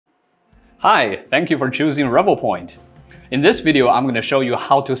Hi, thank you for choosing Revopoint. In this video, I'm going to show you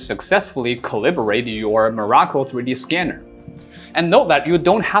how to successfully calibrate your MIRACO 3D scanner. And note that you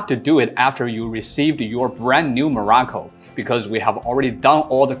don't have to do it after you received your brand new MIRACO, because we have already done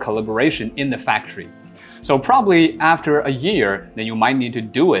all the calibration in the factory. So probably after a year, then you might need to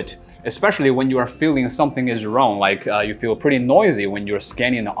do it, especially when you are feeling something is wrong, like you feel pretty noisy when you're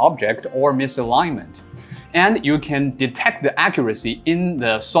scanning an object or misalignment. And you can detect the accuracy in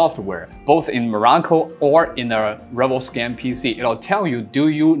the software, both in MIRACO or in the RevoScan PC. It'll tell you, do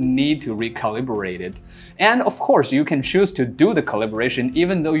you need to recalibrate it? And of course, you can choose to do the calibration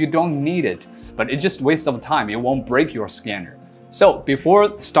even though you don't need it, but it's just a waste of time. It won't break your scanner. So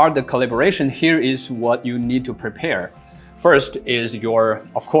before start the calibration, here is what you need to prepare. First is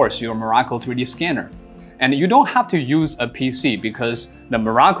of course, your MIRACO 3D scanner. And you don't have to use a PC because the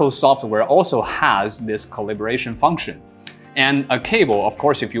MIRACO software also has this calibration function. And a cable, of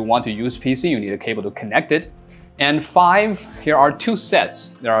course, if you want to use PC, you need a cable to connect it. And here are two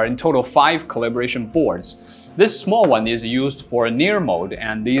sets. There are in total 5 calibration boards. This small one is used for near mode,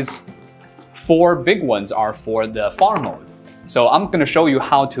 and these 4 big ones are for the far mode. So I'm going to show you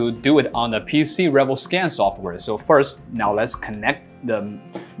how to do it on the PC RevoScan software. So first, now let's connect the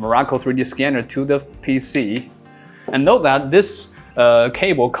MIRACO 3D scanner to the PC. And note that this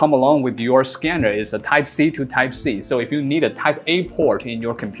cable come along with your scanner is a Type C to Type C. So if you need a Type A port in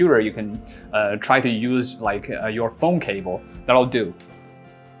your computer, you can try to use like your phone cable. That'll do.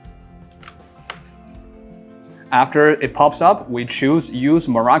 After it pops up, we choose Use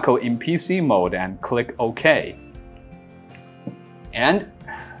MIRACO in PC mode and click OK. And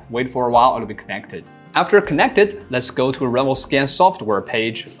wait for a while, it'll be connected. After connected, let's go to RevoScan software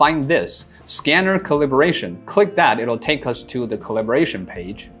page, find this, Scanner Calibration. Click that, it'll take us to the calibration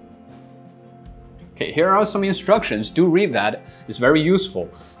page. Okay, here are some instructions, do read that, it's very useful.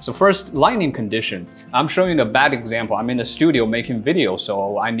 So first, lighting condition. I'm showing a bad example, I'm in the studio making video,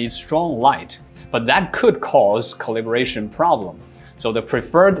 so I need strong light. But that could cause calibration problem. So the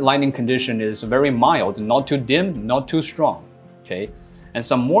preferred lighting condition is very mild, not too dim, not too strong. Okay, and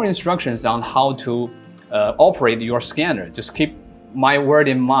some more instructions on how to operate your scanner. Just keep my word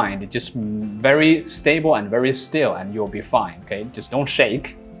in mind, just very stable and very still and you'll be fine, okay? Just don't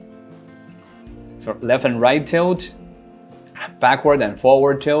shake. For left and right tilt, backward and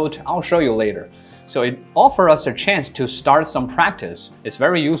forward tilt, I'll show you later. So it offers us a chance to start some practice. It's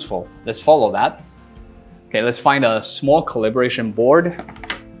very useful. Let's follow that. Okay, let's find a small calibration board.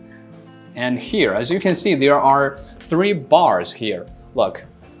 And here, as you can see, there are 3 bars here. Look,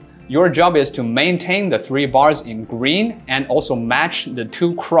 your job is to maintain the 3 bars in green and also match the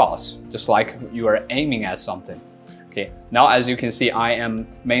 2 cross, just like you are aiming at something. Okay, now as you can see, I am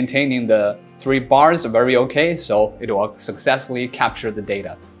maintaining the 3 bars very okay, so it will successfully capture the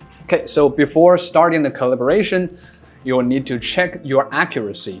data. Okay, so before starting the calibration, you will need to check your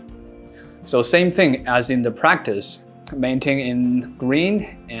accuracy. So same thing as in the practice, maintain in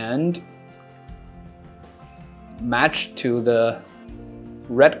green and match to the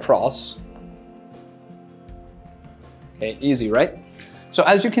red cross. Okay, easy, right? So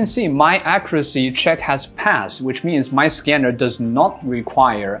as you can see, my accuracy check has passed, which means my scanner does not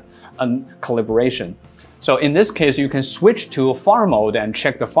require a calibration. So in this case, you can switch to far mode and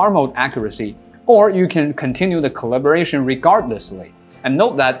check the far mode accuracy, or you can continue the calibration regardlessly. And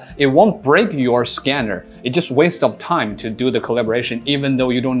note that it won't break your scanner. It's just waste of time to do the calibration even though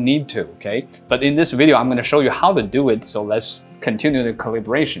you don't need to, okay? But in this video, I'm going to show you how to do it, so let's continue the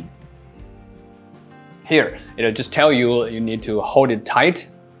calibration. Here, it'll just tell you you need to hold it tight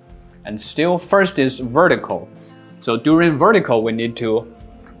and still. First is vertical. So during vertical, we need to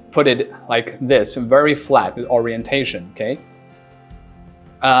put it like this, very flat orientation, okay?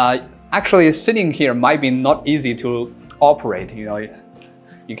 Actually, sitting here might be not easy to operate, you know.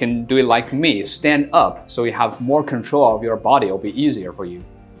 You can do it like me, stand up, so you have more control of your body. It'll be easier for you.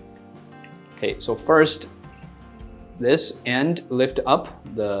 Okay, so first, this and lift up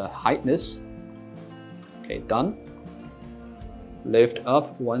the heightness. Okay, done. Lift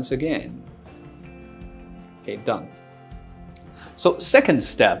up once again. Okay, done. So second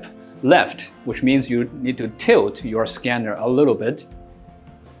step, left, which means you need to tilt your scanner a little bit.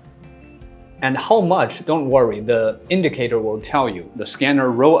 And how much, don't worry, the indicator will tell you. The scanner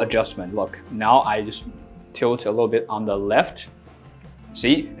roll adjustment, look, now I just tilt a little bit on the left.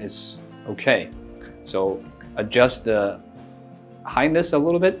 See, it's okay. So adjust the highness a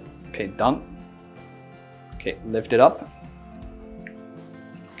little bit. Okay, done. Okay, lift it up.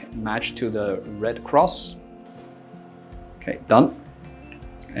 Okay, match to the red cross. Okay, done.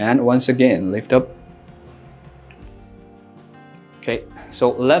 And once again, lift up. Okay,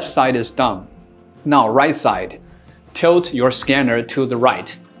 so left side is done. Now right side, tilt your scanner to the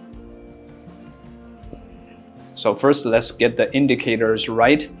right. So first let's get the indicators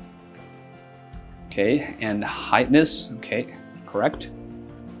right. Okay, and heightness, okay, correct.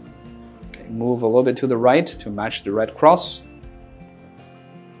 Okay, move a little bit to the right to match the red cross.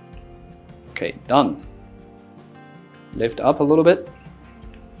 Okay, done. Lift up a little bit.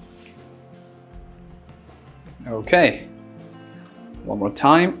 Okay, one more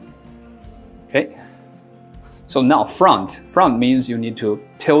time. Okay, so now front. Front means you need to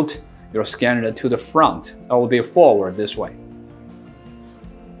tilt your scanner to the front. That will be forward this way.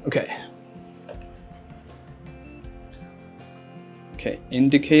 Okay. Okay,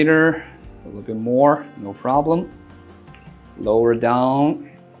 indicator, a little bit more, no problem. Lower down.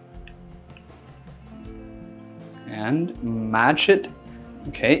 And match it.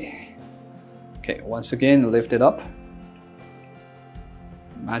 Okay. Okay, once again, lift it up.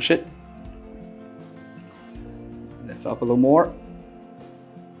 Match it. Lift up a little more.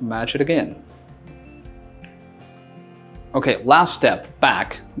 Match it again. Okay, last step,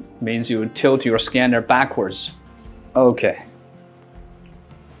 back, means you tilt your scanner backwards. Okay.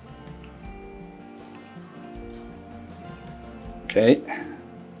 Okay.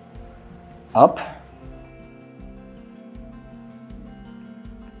 Up.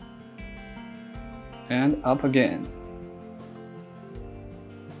 And up again.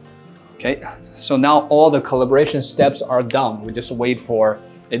 Okay, so now all the calibration steps are done. We just wait for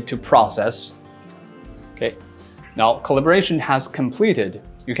it to process. Okay, now calibration has completed.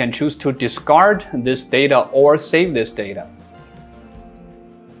 You can choose to discard this data or save this data.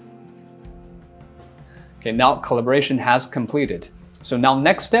 Okay, now calibration has completed. So now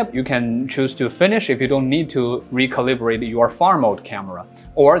next step, you can choose to finish if you don't need to recalibrate your far mode camera,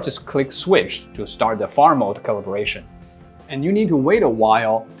 or just click switch to start the far mode calibration. And you need to wait a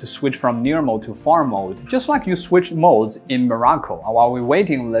while to switch from near mode to far mode, just like you switch modes in MIRACO. And while we're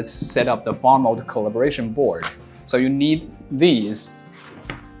waiting, let's set up the far mode calibration board. So you need these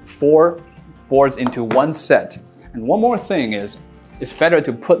 4 boards into one set. And one more thing is, it's better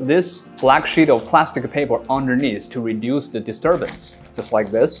to put this black sheet of plastic paper underneath to reduce the disturbance, just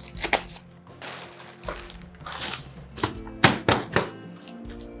like this.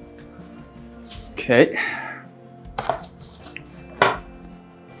 Okay.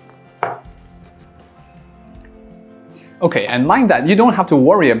 Okay, and mind that you don't have to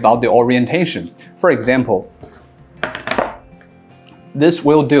worry about the orientation. For example, this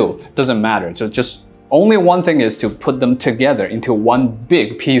will do, doesn't matter. So just only one thing is to put them together into one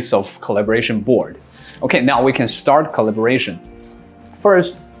big piece of calibration board. Okay, now we can start calibration.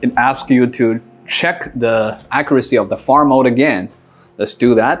 First, it asks you to check the accuracy of the far mode again. Let's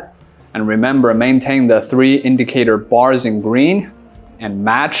do that. And remember, maintain the 3 indicator bars in green and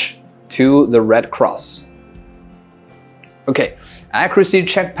match to the red cross. Okay, accuracy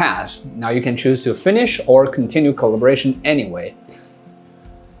check passed. Now you can choose to finish or continue calibration anyway.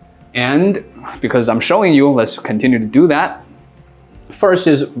 And because I'm showing you, let's continue to do that. First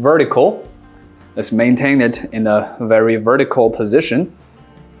is vertical. Let's maintain it in a very vertical position.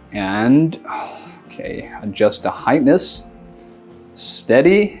 And, okay, adjust the heightness.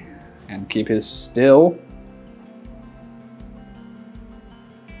 Steady and keep it still.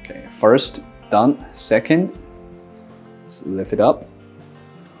 Okay, first, done. Second, let's lift it up.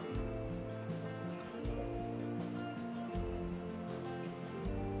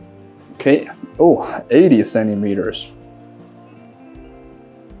 Okay, oh, 80 centimeters.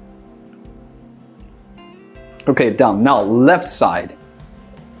 Okay, done. Now left side.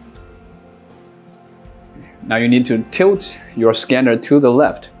 Now you need to tilt your scanner to the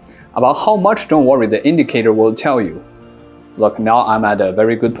left. About how much, don't worry, the indicator will tell you. Look, now I'm at a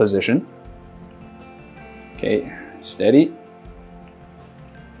very good position. Okay, steady.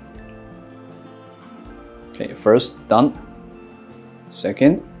 Okay, first, done.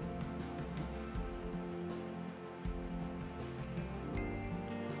 Second.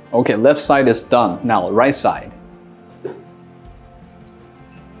 Okay, left side is done. Now right side.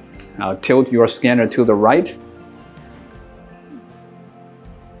 Now tilt your scanner to the right.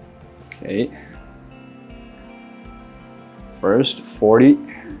 Okay. First 40.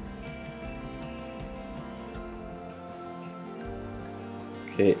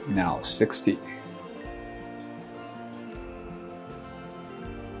 Okay, now 60.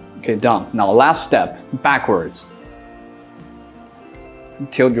 Okay, done. Now last step, backwards.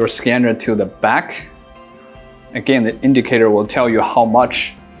 Tilt your scanner to the back. Again, the indicator will tell you how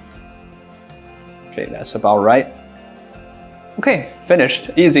much. Okay, that's about right. Okay, finished.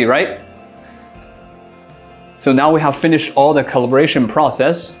 Easy, right? So now we have finished all the calibration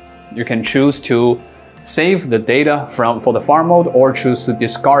process. You can choose to save the data for the farm mode or choose to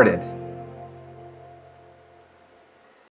discard it.